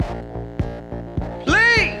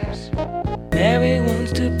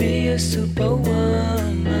a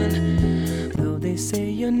superwoman, though they say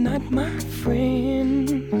you're not my friend.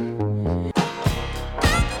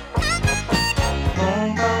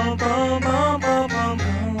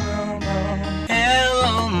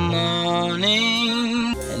 Hello,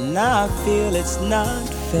 morning, and I feel it's not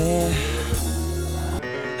fair.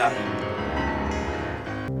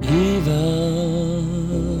 Evil,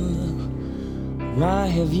 why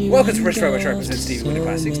have you? Welcome to British Robot Track presents Stevie Wonder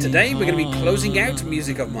Classics. Today we're going to be closing out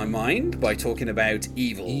Music of My Mind by talking about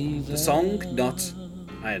Evil. The song, not,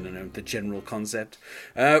 I don't know, the general concept.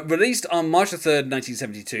 Released on March the 3rd,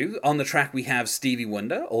 1972. On the track we have Stevie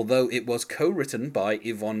Wonder, although it was co-written by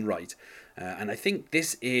Yvonne Wright. And I think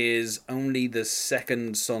this is only the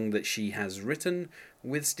second song that she has written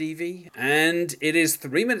with Stevie. And it is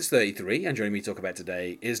 3 minutes 33, and joining me to talk about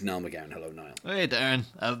today is Niall McGowan. Hello, Niall. Hey, Darren.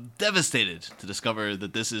 I'm devastated to discover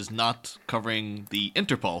that this is not covering the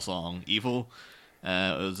Interpol song, Evil.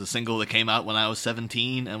 It was a single that came out when I was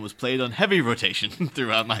 17 and was played on heavy rotation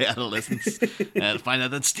throughout my adolescence. And to find out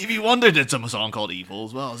that Stevie Wonder did some song called Evil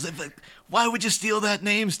as well. As if, like, why would you steal that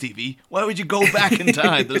name, Stevie? Why would you go back in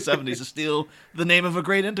time to the 70s to steal the name of a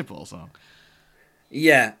great Interpol song?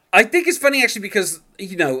 Yeah, I think it's funny actually because,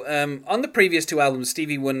 you know, on the previous two albums,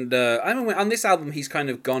 Stevie Wonder, I mean, on this album, he's kind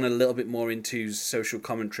of gone a little bit more into social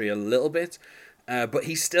commentary a little bit, but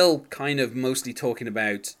he's still kind of mostly talking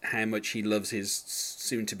about how much he loves his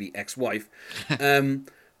soon-to-be ex-wife.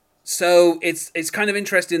 So it's kind of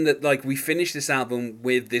interesting that, like, we finish this album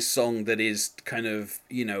with this song that is kind of,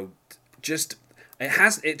 you know, just,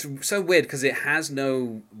 it's so weird because it has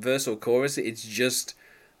no verse or chorus, it's just...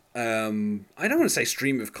 I don't want to say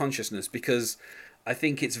stream of consciousness because I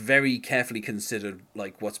think it's very carefully considered,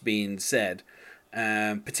 like what's being said,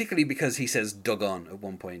 particularly because he says "dug on" at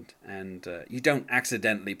one point, and you don't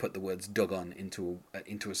accidentally put the words "dug on" into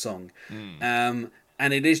a song, and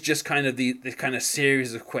it is just kind of the kind of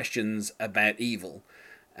series of questions about evil.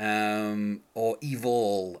 Or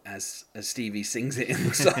evil as Stevie sings it in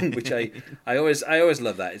the song, which I always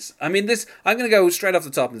love that. I'm gonna go straight off the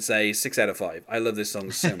top and say 6 out of 5. I love this song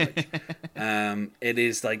so much. It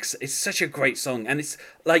is like, it's such a great song, and it's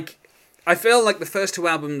like, I feel like the first two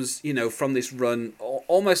albums, you know, from this run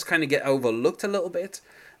almost kind of get overlooked a little bit.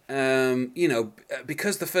 You know,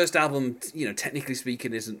 because the first album, you know, technically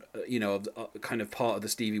speaking, isn't, you know, kind of part of the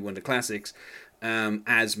Stevie Wonder classics,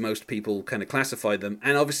 as most people kind of classify them.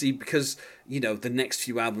 And obviously because, you know, the next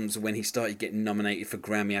few albums are when he started getting nominated for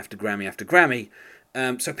Grammy after Grammy after Grammy.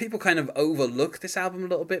 So people kind of overlook this album a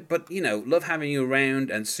little bit. But, you know, Love Having You Around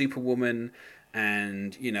and Superwoman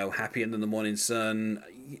and, you know, Happy Under the Morning Sun,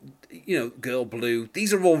 you know, Girl Blue.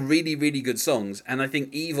 These are all really, really good songs. And I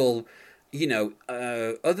think Evil... You know,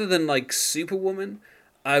 other than like Superwoman,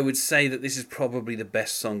 I would say that this is probably the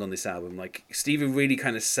best song on this album. Like, Stevie really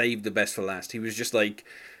kind of saved the best for last. He was just like,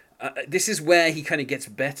 this is where he kind of gets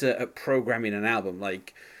better at programming an album.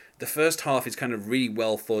 Like, the first half is kind of really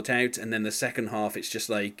well thought out, and then the second half it's just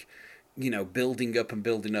like, you know, building up and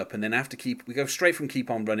building up, and then after we go straight from Keep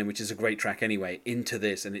On Running, which is a great track anyway, into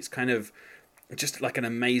this, and it's kind of just like an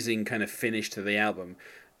amazing kind of finish to the album.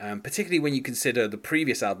 Particularly when you consider the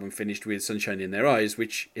previous album finished with Sunshine in Their Eyes,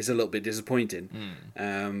 which is a little bit disappointing.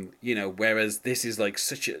 You know, whereas this is like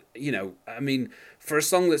such a, you know, I mean, for a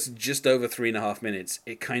song that's just over 3.5 minutes,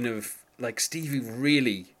 it kind of, like, Stevie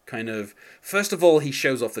really kind of, first of all, he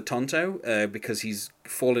shows off the Tonto, because he's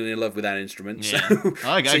fallen in love with that instrument. Yeah. So,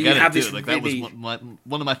 I so get it, too. Like, really... that was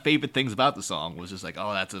one of my favorite things about the song was just like,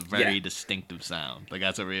 oh, that's a very distinctive sound. Like,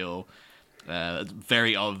 that's a real...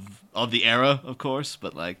 very of the era, of course,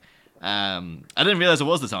 but like, I didn't realize it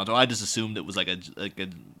was the Tonto. I just assumed it was like a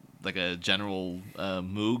general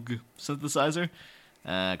Moog synthesizer,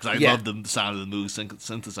 because I love the sound of the Moog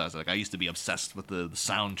synthesizer. Like, I used to be obsessed with the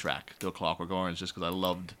soundtrack to A Clockwork Orange just because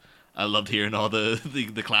I loved hearing all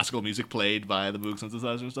the classical music played by the Moog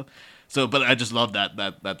synthesizer and stuff. So, but I just loved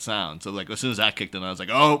that sound. So, like, as soon as that kicked in, I was like,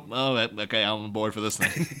 oh, okay, I'm on board for this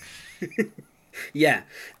thing. Yeah,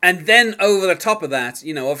 and then over the top of that,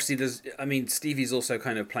 you know, obviously Stevie's also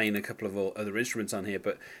kind of playing a couple of other instruments on here,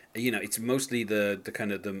 but, you know, it's mostly the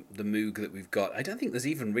kind of the Moog that we've got. I don't think there's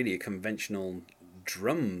even really a conventional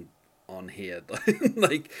drum on here.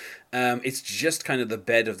 Like, it's just kind of the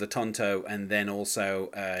bed of the Tonto, and then also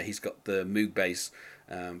he's got the Moog bass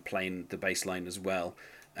playing the bass line as well.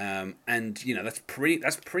 And, you know, that's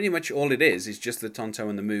pretty much all it is just the Tonto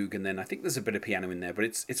and the Moog, and then I think there's a bit of piano in there, but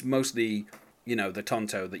it's mostly, you know, the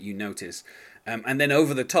Tonto that you notice. And then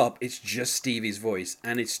over the top, it's just Stevie's voice.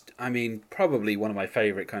 And it's, I mean, probably one of my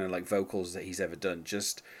favorite kind of like vocals that he's ever done.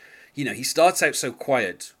 Just, he starts out so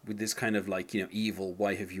quiet with this kind of like, evil,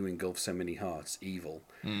 why have you engulfed so many hearts, evil.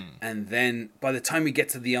 And then by the time we get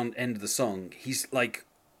to the end of the song, he's like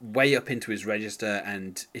way up into his register,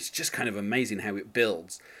 and it's just kind of amazing how it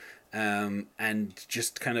builds. And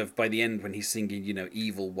just kind of by the end when he's singing,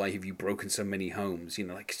 evil, why have you broken so many homes?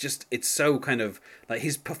 Like it's so kind of like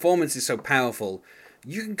his performance is so powerful.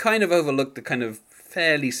 You can kind of overlook the kind of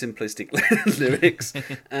fairly simplistic lyrics,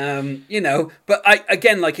 but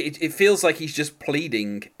it feels like he's just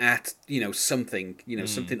pleading at, something,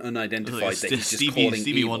 something unidentified that he's just calling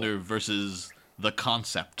Stevie evil. Wonder versus the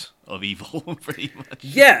concept of evil, pretty much.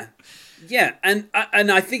 Yeah, and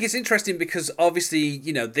I think it's interesting because obviously,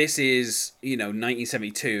 this is,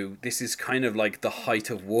 1972. This is kind of like the height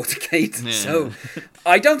of Watergate. Yeah. So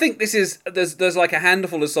I don't think this is, there's like a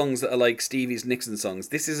handful of songs that are like Stevie's Nixon songs.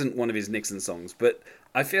 This isn't one of his Nixon songs, but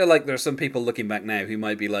I feel like there are some people looking back now who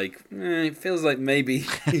might be like, it feels like maybe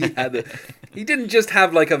he didn't just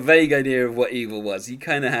have like a vague idea of what evil was. He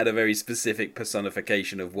kind of had a very specific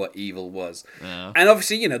personification of what evil was. Yeah. And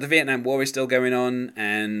obviously, the Vietnam War is still going on,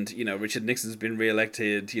 and, Richard Nixon's been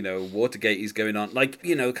reelected, Watergate is going on. Like,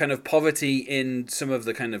 kind of poverty in some of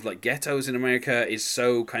the kind of like ghettos in America is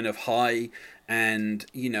so kind of high. And,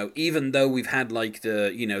 even though we've had like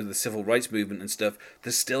the civil rights movement and stuff,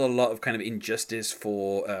 there's still a lot of kind of injustice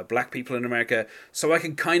for black people in America. So I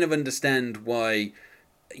can kind of understand why,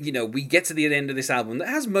 we get to the end of this album that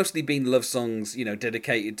has mostly been love songs,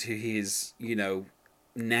 dedicated to his,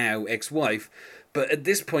 now ex-wife. But at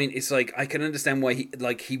this point, it's like, I can understand why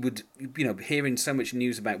he would, hearing so much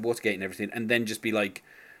news about Watergate and everything, and then just be like,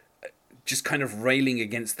 just kind of railing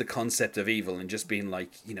against the concept of evil and just being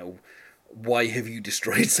like, why have you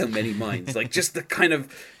destroyed so many minds? Like, just the kind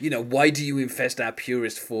of, why do you infest our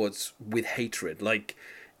purest thoughts with hatred? Like,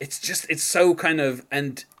 it's so kind of,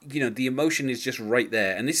 and, the emotion is just right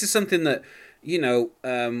there. And this is something that,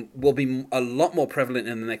 will be a lot more prevalent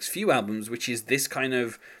in the next few albums, which is this kind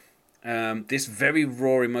of, this very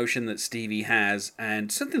raw emotion that Stevie has, and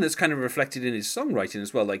something that's kind of reflected in his songwriting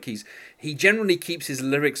as well. Like, he generally keeps his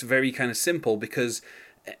lyrics very kind of simple because,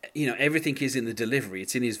 everything is in the delivery.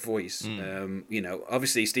 It's in his voice.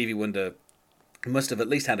 Obviously Stevie Wonder must have at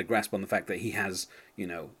least had a grasp on the fact that he has,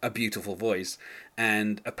 a beautiful voice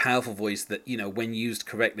and a powerful voice that, when used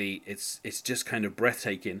correctly, it's just kind of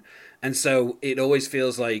breathtaking. And so it always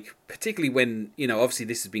feels like, particularly when, obviously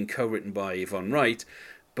this has been co-written by Yvonne Wright,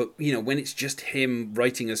 but, when it's just him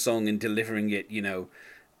writing a song and delivering it,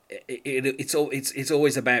 it's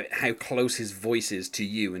always about how close his voice is to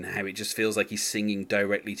you and how it just feels like he's singing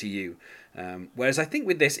directly to you. Whereas I think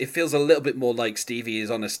with this, it feels a little bit more like Stevie is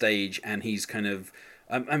on a stage and he's kind of,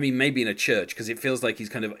 maybe in a church, because it feels like he's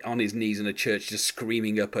kind of on his knees in a church just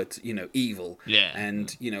screaming up at, evil. Yeah.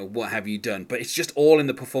 And, what have you done? But it's just all in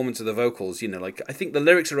the performance of the vocals, like, I think the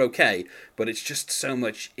lyrics are okay, but it's just so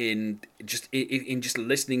much in just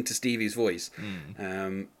listening to Stevie's voice.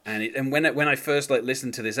 And when I first, like,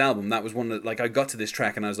 listened to this album, that was one that, like, I got to this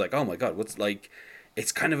track and I was like, oh my God, what's, like,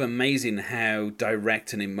 it's kind of amazing how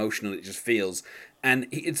direct and emotional it just feels. And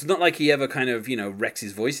it's not like he ever kind of, wrecks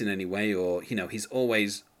his voice in any way, or, he's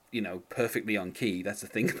always, perfectly on key. That's the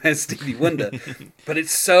thing about Stevie Wonder. But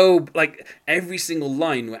it's so, like, every single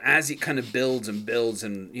line, as it kind of builds and builds,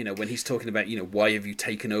 and, when he's talking about, why have you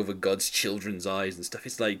taken over God's children's eyes and stuff,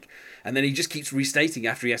 it's like, and then he just keeps restating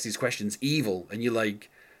after he asks these questions, evil, and you're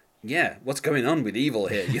like, yeah, what's going on with evil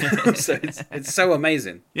here? So it's so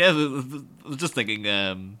amazing. Yeah, I was just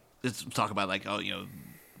thinking, let's talk about, like,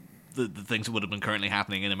 the things that would have been currently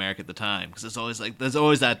happening in America at the time, because it's always like there's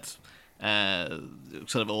always that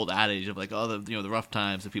sort of old adage of like, the rough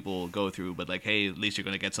times that people go through, but like, hey, at least you're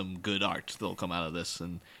going to get some good art that'll come out of this.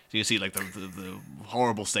 And so you see like the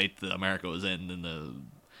horrible state that America was in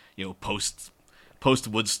the post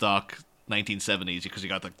Woodstock 1970s, because you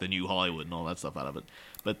got like the new Hollywood and all that stuff out of it.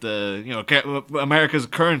 But America's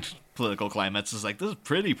current political climates is like, this is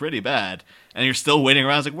pretty bad, and you're still waiting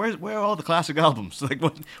around. It's like, where are all the classic albums? Like,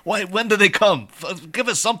 when do they come? Give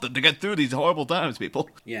us something to get through these horrible times, people.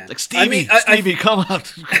 Yeah, like Stevie, come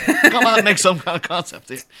out and make some kind of concept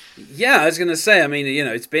here. Yeah, I was gonna say,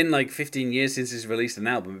 it's been like 15 years since he's released an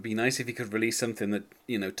album. It'd be nice if he could release something that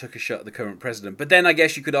took a shot at the current president. But then I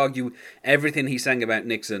guess you could argue everything he sang about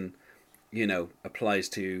Nixon, applies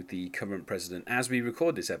to the current president as we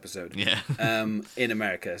record this episode. Yeah. In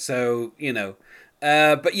America. So,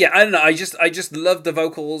 but yeah, I don't know. I just love the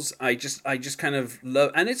vocals. I just kind of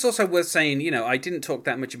love, and it's also worth saying, I didn't talk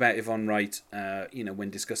that much about Yvonne Wright, when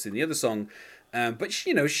discussing the other song, but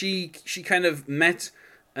she kind of met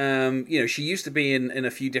She used to be in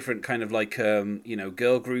a few different kind of like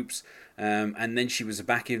girl groups, and then she was a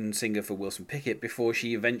backing singer for Wilson Pickett before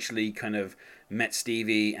she eventually kind of met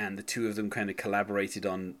Stevie, and the two of them kind of collaborated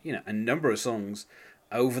on a number of songs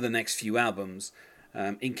over the next few albums,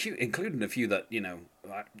 including a few that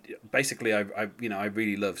basically I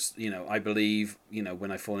really love. I Believe,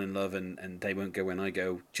 When I Fall in Love, and They Won't Go When I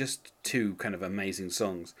Go, just two kind of amazing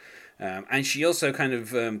songs. And she also kind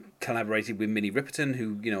of collaborated with Minnie Riperton,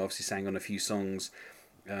 who obviously sang on a few songs,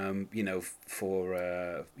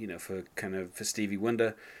 for Stevie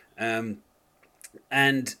Wonder,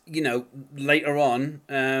 and later on,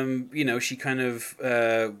 she kind of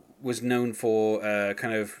was known for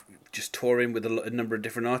kind of just touring with a number of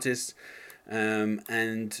different artists,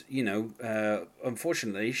 and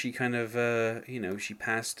unfortunately, she kind of she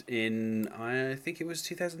passed in, I think it was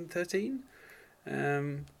 2013.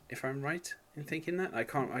 If I'm right in thinking that. I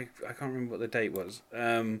can't remember what the date was.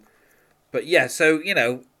 But yeah, so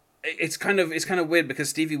it's kind of weird because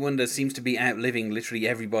Stevie Wonder seems to be outliving literally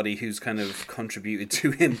everybody who's kind of contributed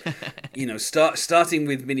to him. Starting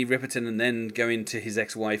with Minnie Riperton and then going to his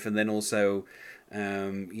ex-wife, and then also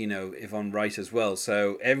Yvonne Wright as well.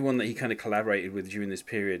 So everyone that he kind of collaborated with during this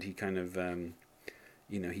period, he kind of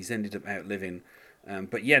he's ended up outliving.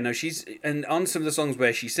 But yeah, no, and on some of the songs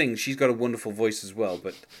where she sings, she's got a wonderful voice as well.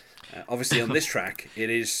 But obviously on this track, it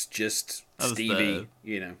is just Stevie.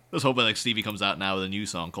 I was hoping like Stevie comes out now with a new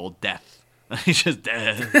song called Death. He's just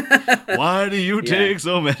dead. Why do you take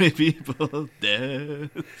so many people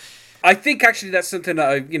dead? I think actually that's something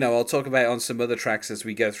that I'll talk about on some other tracks as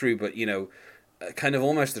we go through. But kind of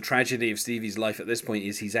almost the tragedy of Stevie's life at this point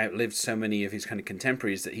is he's outlived so many of his kind of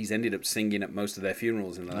contemporaries that he's ended up singing at most of their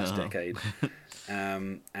funerals in the last decade.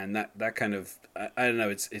 And that kind of I don't know,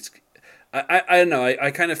 it's I don't know, I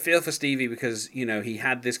kind of feel for Stevie because he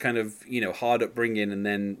had this kind of hard upbringing, and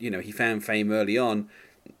then he found fame early on,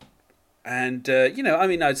 and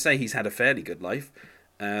I'd say he's had a fairly good life.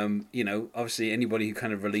 Obviously anybody who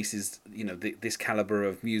kind of releases this caliber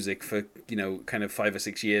of music for kind of 5 or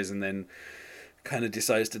 6 years and then kind of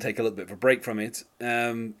decides to take a little bit of a break from it,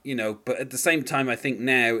 but at the same time, I think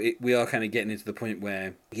now we are kind of getting into the point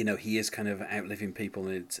where he is kind of outliving people,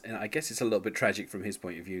 and I guess it's a little bit tragic from his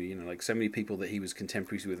point of view. Like so many people that he was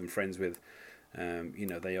contemporaries with and friends with,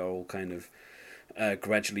 they are all kind of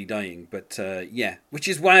gradually dying. But which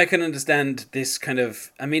is why I can understand this kind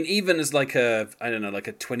of. I mean, even as like a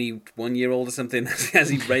 21-year-old or something, as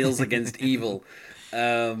he rails against evil.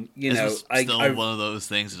 It's still one of those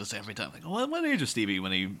things. Just every time, like, what age was Stevie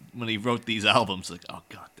when he wrote these albums? Like, oh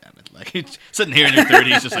god damn it! Like sitting here in your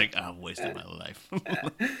 30s, just like, I'm wasting my life.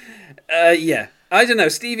 Yeah, I don't know.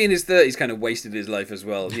 Stevie in his 30s kind of wasted his life as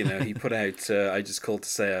well. He put out "I Just Called to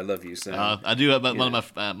Say I Love You." So I do have one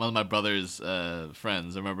of my brother's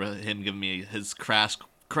friends. I remember him giving me his crash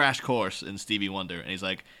course in Stevie Wonder, and he's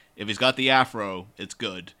like, if he's got the afro, it's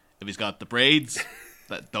good. If he's got the braids.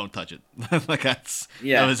 Don't touch it. Like that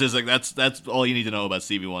was just like that's all you need to know about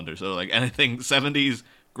Stevie Wonder. So like anything 70s,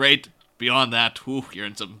 great. Beyond that,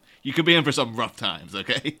 you could be in for some rough times.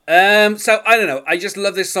 Okay. So I don't know. I just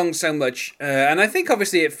love this song so much, and I think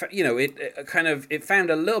obviously it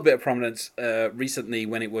found a little bit of prominence recently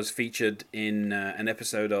when it was featured in an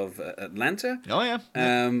episode of Atlanta. Oh yeah.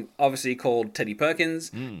 Obviously called Teddy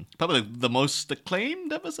Perkins. Probably the most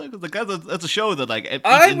acclaimed episode. That's a show that like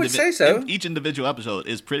I would say so. Each individual episode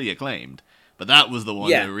is pretty acclaimed. But that was the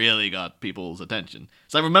one that really got people's attention.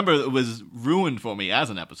 So I remember it was ruined for me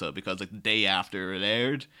as an episode because like the day after it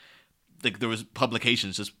aired, like there was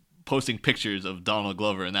publications just posting pictures of Donald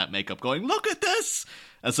Glover in that makeup going, look at this!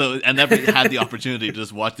 And so I never had the opportunity to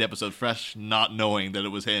just watch the episode fresh, not knowing that it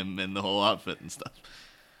was him in the whole outfit and stuff.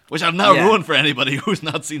 Which I've now ruined for anybody who's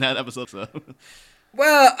not seen that episode. So.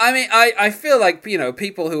 Well, I mean, I feel like,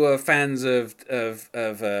 people who are fans of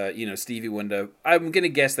Stevie Wonder, I'm going to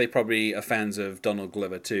guess they probably are fans of Donald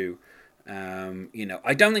Glover too.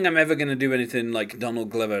 I don't think I'm ever going to do anything like Donald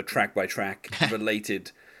Glover track by track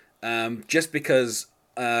related, just because,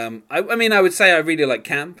 I would say I really like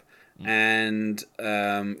Camp and,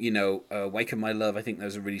 Wake Up My Love. I think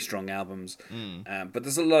those are really strong albums. But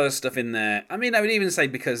there's a lot of stuff in there. I mean, I would even say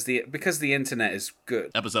because the internet is good.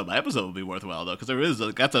 Episode by episode would be worthwhile though, because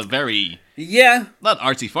that's a very not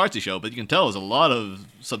artsy fartsy show, but you can tell there's a lot of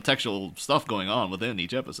subtextual stuff going on within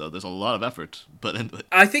each episode. There's a lot of effort put into it.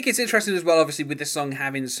 I think it's interesting as well, obviously, with this song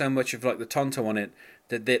having so much of like the tonto on it.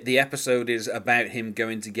 That the episode is about him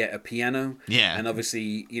going to get a piano, and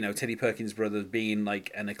obviously Teddy Perkins' brother being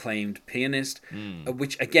like an acclaimed pianist,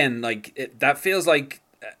 which again that feels like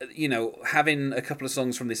having a couple of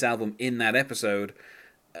songs from this album in that episode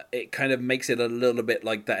it kind of makes it a little bit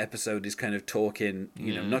like that episode is kind of talking,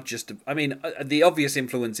 not just. I mean, the obvious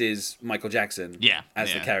influence is Michael Jackson,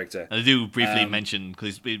 as the character. And I do briefly mention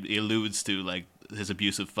because he alludes to like his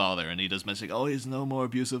abusive father, and he does mention, like, oh, he's no more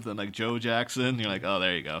abusive than like Joe Jackson. You're like, oh,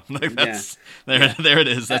 there you go, like that's there it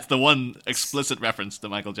is. That's the one explicit reference to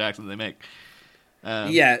Michael Jackson they make.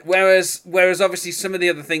 Whereas obviously some of the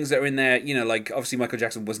other things that are in there, like obviously Michael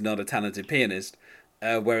Jackson was not a talented pianist.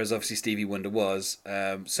 Whereas obviously Stevie Wonder was.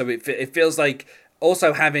 So it feels like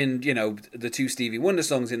also having, the two Stevie Wonder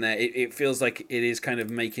songs in there, it feels like it is kind of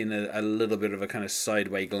making a little bit of a kind of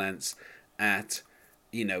sideway glance at,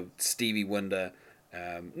 Stevie Wonder.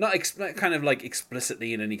 Not kind of like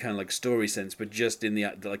explicitly in any kind of like story sense, but just in the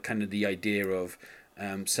like kind of the idea of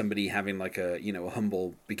somebody having like a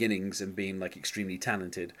humble beginnings and being like extremely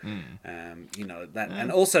talented,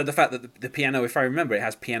 and also the fact that the piano, if I remember, it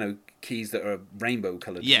has piano keys that are rainbow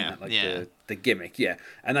colored. The gimmick,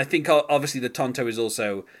 and I think obviously the Tonto is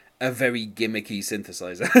also a very gimmicky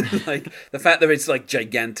synthesizer. Like the fact that it's like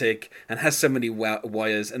gigantic and has so many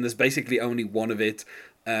wires, and there's basically only one of it.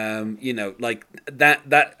 Like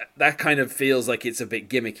that kind of feels like it's a bit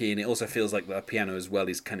gimmicky, and it also feels like the piano as well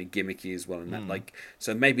is kind of gimmicky as well, and that like,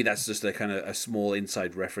 so maybe that's just a kind of a small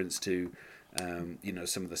inside reference to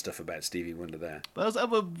some of the stuff about Stevie Wonder there. But I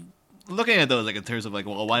was looking at those like in terms of like,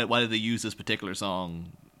 well, why did they use this particular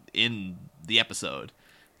song in the episode?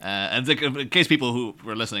 And like, in case people who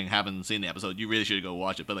were listening haven't seen the episode, you really should go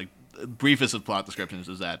watch it. But like, briefest of plot descriptions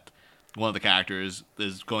is that one of the characters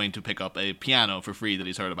is going to pick up a piano for free that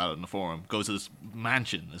he's heard about in the forum, goes to this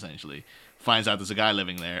mansion, essentially, finds out there's a guy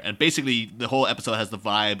living there, and basically the whole episode has the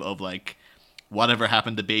vibe of, like, whatever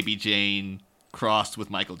happened to Baby Jane crossed with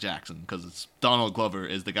Michael Jackson, because it's Donald Glover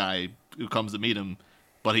is the guy who comes to meet him,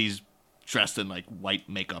 but he's dressed in, like, white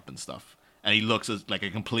makeup and stuff, and he looks like a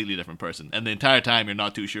completely different person, and the entire time you're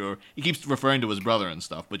not too sure, he keeps referring to his brother and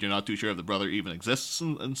stuff, but you're not too sure if the brother even exists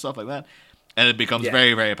and stuff like that. And it becomes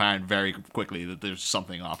very, very apparent very quickly that there's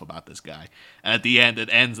something off about this guy. And at the end, it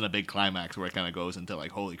ends in a big climax where it kind of goes into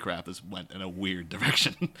like, holy crap, this went in a weird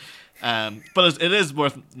direction. But it is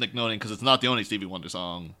worth like noting because it's not the only Stevie Wonder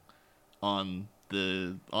song on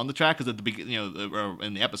the track. Because at the beginning, or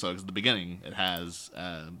in the episode, because at the beginning it has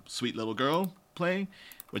 "Sweet Little Girl" playing,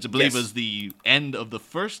 which I believe was the end of the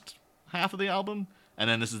first half of the album, and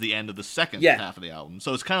then this is the end of the second half of the album.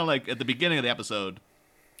 So it's kind of like at the beginning of the episode.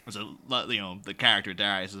 So, the character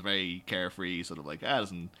Darius is very carefree, sort of like,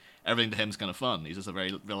 everything to him is kind of fun. He's just a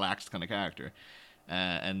very relaxed kind of character.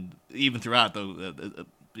 And even throughout, though,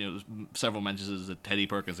 several mentions that Teddy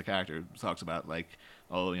Perkins, the character, talks about, like,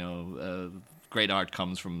 great art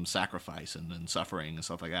comes from sacrifice and suffering and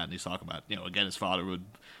stuff like that. And he's talking about, again, his father would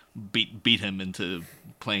beat him into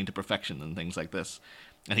playing to perfection and things like this.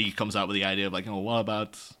 And he comes out with the idea of, like, what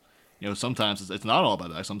about... sometimes it's not all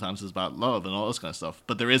about that. Sometimes it's about love and all this kind of stuff.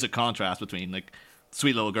 But there is a contrast between, like,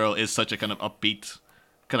 Sweet Little Girl is such a kind of upbeat,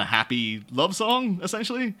 kind of happy love song,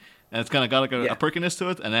 essentially. And it's kind of got, like, a perkiness to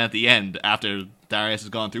it. And then at the end, after Darius has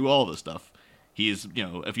gone through all this stuff, he is,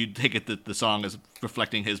 if you take it that the song is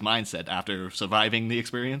reflecting his mindset after surviving the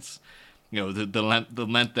experience, the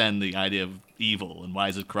lent then the idea of evil and why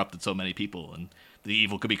has it corrupted so many people. And the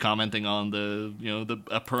evil could be commenting on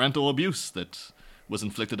the parental abuse that was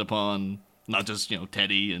inflicted upon not just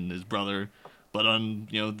Teddy and his brother, but on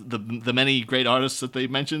the many great artists that they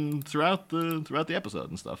mentioned throughout the episode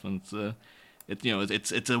and stuff. And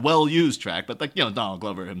it's a well used track, but like Donald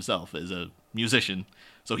Glover himself is a musician,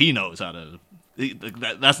 so he knows how to.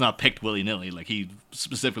 That's not picked willy nilly. Like he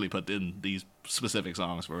specifically put in these specific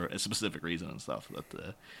songs for a specific reason and stuff.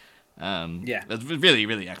 But it's really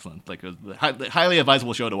really excellent. Like a highly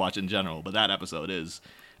advisable show to watch in general, but that episode is.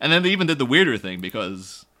 And then they even did the weirder thing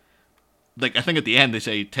because, like, I think at the end they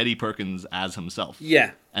say Teddy Perkins as himself.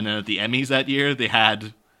 Yeah. And then at the Emmys that year, they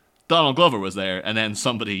had Donald Glover was there, and then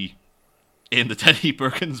somebody in the Teddy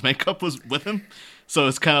Perkins makeup was with him. So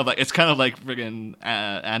it's kind of like friggin'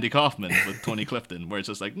 Andy Kaufman with Tony Clifton, where it's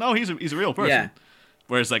just like, no, he's a real person. Yeah.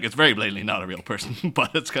 Whereas like it's very blatantly not a real person,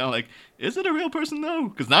 but it's kind of like, is it a real person though?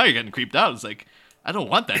 Because now you're getting creeped out. It's like, I don't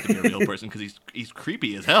want that to be a real person because he's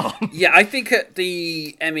creepy as hell. Yeah, I think at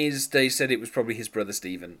the Emmys they said it was probably his brother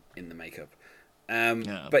Stephen in the makeup.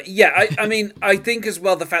 But yeah, I mean, I think as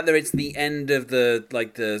well the fact that it's the end of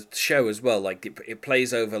the show as well, like it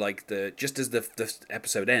plays over like just as the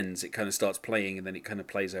episode ends, it kind of starts playing and then it kind of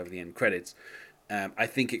plays over the end credits. I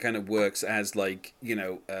think it kind of works as like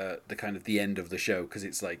the kind of the end of the show because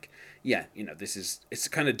it's like it's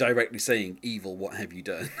kind of directly saying evil, what have you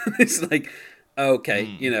done? It's like. okay,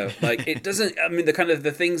 you know, like it doesn't. I mean,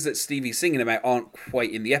 the things that Stevie's singing about aren't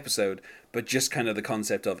quite in the episode, but just kind of the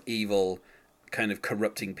concept of evil, kind of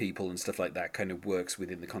corrupting people and stuff like that, kind of works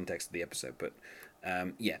within the context of the episode. But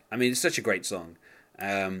yeah, I mean, it's such a great song,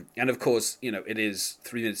 and of course, you know, it is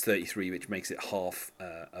 3 minutes 33, which makes it half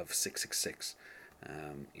of 666.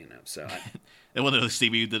 You know, so I wonder if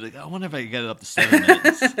Stevie did it. I wonder if I could get it up to 7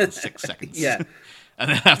 minutes and 6 seconds. Yeah. And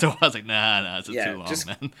then afterwards, I was like, nah, it's too long,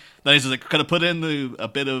 man. Then he's just like, could have put in a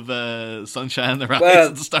bit of Sunshine in the Rise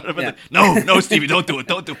at the start of it. Yeah. No, Stevie, don't do it,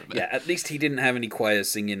 man. Yeah, at least he didn't have any choirs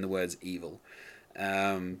singing the words evil.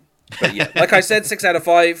 But yeah, like I said, 6 out of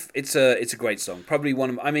 5. It's a great song. Probably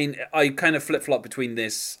one of. I mean, I kind of flip flop between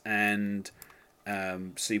this and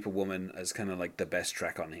Superwoman as kind of like the best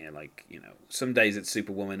track on here. Like, you know, some days it's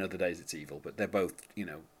Superwoman, other days it's Evil, but they're both, you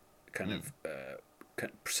know, kind of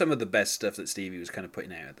some of the best stuff that Stevie was kind of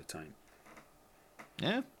putting out at the time.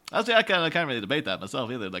 Yeah, actually, I can't really debate that myself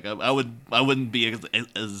either. Like, I wouldn't be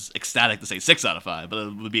as ecstatic to say 6 out of 5, but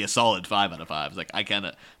it would be a solid 5 out of 5. It's like I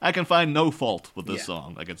can find no fault with this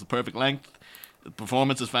song. Like, it's the perfect length. The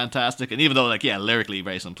performance is fantastic, and even though, like, yeah, lyrically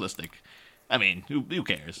very simplistic. I mean, who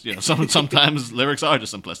cares? You know, sometimes lyrics are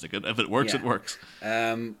just simplistic. If it works, it works.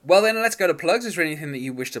 Well, then let's go to plugs. Is there anything that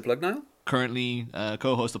you wish to plug, Niall? Currently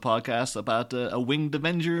co-host a podcast about a winged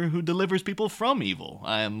Avenger who delivers people from evil.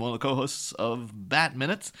 I am one of the co-hosts of Bat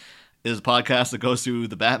Minute. It is a podcast that goes through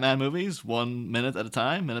the Batman movies 1 minute at a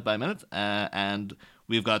time, minute by minute, and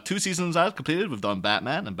we've got 2 seasons out completed. We've done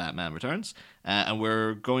Batman and Batman Returns, and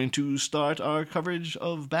we're going to start our coverage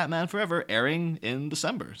of Batman Forever, airing in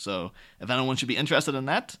December. So if anyone should be interested in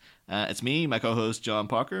that, it's me, my co-host John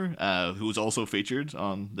Parker, who was also featured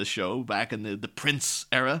on this show back in the Prince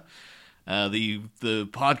era. The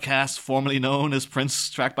podcast formerly known as Prince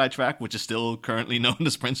Track by Track, which is still currently known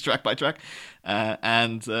as Prince Track by Track,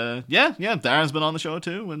 and Darren's been on the show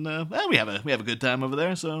too, and we have a good time over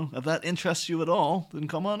there. So if that interests you at all, then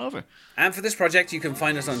come on over. And for this project, you can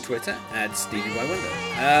find us on Twitter at Stevie by Window.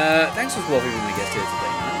 Thanks for being my guest here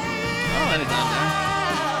today, man. Oh, anytime, Darren.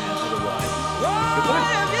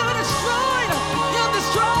 Goodbye.